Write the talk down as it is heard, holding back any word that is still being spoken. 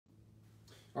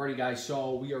Alrighty guys,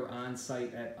 so we are on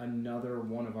site at another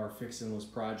one of our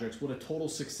FixNlist projects. What a total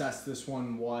success this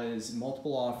one was.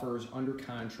 Multiple offers, under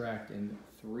contract in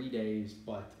 3 days.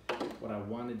 But what I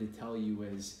wanted to tell you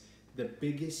is the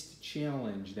biggest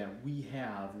challenge that we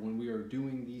have when we are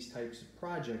doing these types of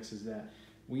projects is that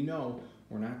we know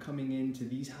we're not coming into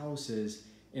these houses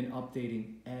and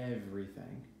updating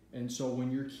everything. And so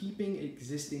when you're keeping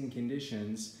existing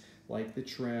conditions like the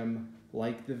trim,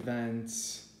 like the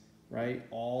vents, right?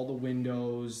 All the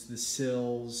windows, the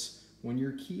sills, when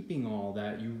you're keeping all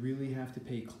that, you really have to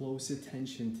pay close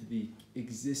attention to the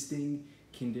existing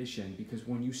condition, because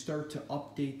when you start to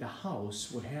update the house,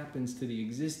 what happens to the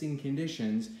existing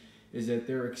conditions is that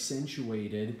they're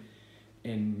accentuated,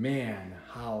 and man,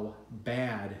 how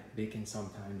bad they can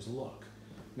sometimes look.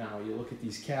 Now, you look at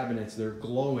these cabinets, they're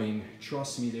glowing.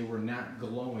 Trust me, they were not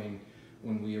glowing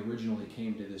when we originally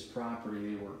came to this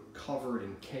property. They were covered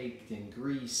and caked in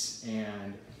grease,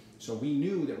 and so we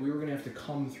knew that we were gonna have to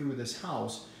come through this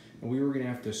house and we were gonna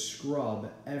have to scrub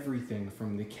everything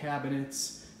from the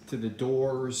cabinets to the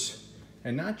doors,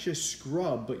 and not just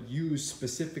scrub, but use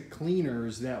specific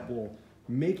cleaners that will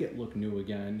make it look new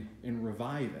again and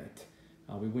revive it.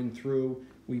 We went through,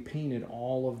 we painted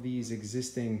all of these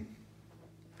existing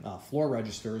floor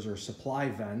registers or supply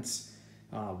vents.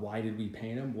 Why did we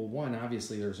paint them? Well, one,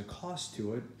 obviously there's a cost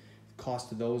to it. The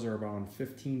cost of those are around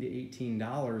 $15 to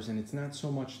 $18, and it's not so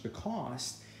much the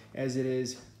cost as it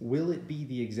is, will it be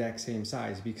the exact same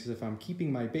size? Because if I'm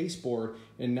keeping my baseboard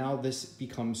and now this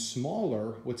becomes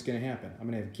smaller, what's gonna happen? I'm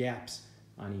gonna have gaps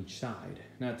on each side.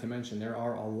 Not to mention, there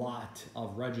are a lot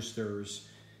of registers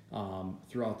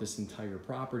throughout this entire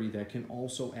property that can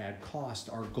also add cost.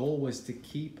 Our goal was to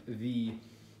keep the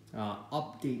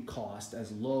update cost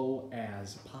as low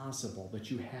as possible, but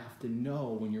you have to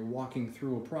know when you're walking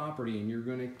through a property and you're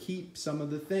going to keep some of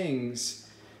the things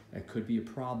that could be a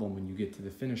problem when you get to the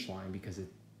finish line, because it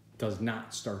does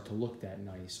not start to look that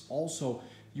nice. Also,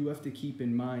 you have to keep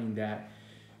in mind that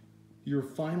your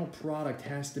final product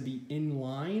has to be in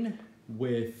line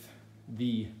with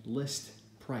the list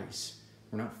price.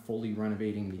 We're not fully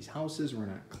renovating these houses. We're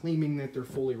not claiming that they're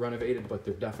fully renovated, but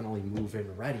they're definitely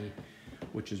move-in ready,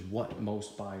 which is what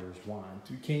most buyers want.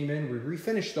 We came in, we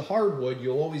refinished the hardwood.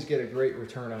 You'll always get a great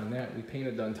return on that. We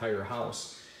painted the entire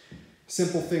house.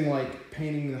 Simple thing like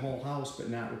painting the whole house, but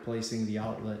not replacing the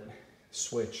outlet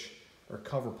switch or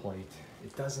cover plate.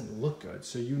 It doesn't look good.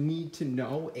 So you need to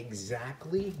know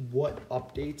exactly what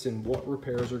updates and what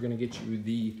repairs are gonna get you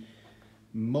the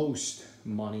most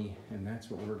money, and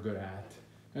that's what we're good at.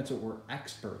 That's what we're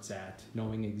experts at,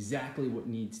 knowing exactly what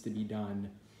needs to be done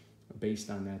based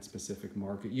on that specific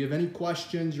market. You have any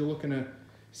questions, you're looking to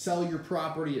sell your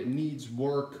property, it needs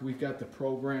work, we've got the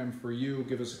program for you.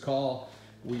 Give us a call.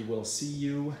 We will see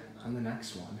you on the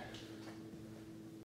next one.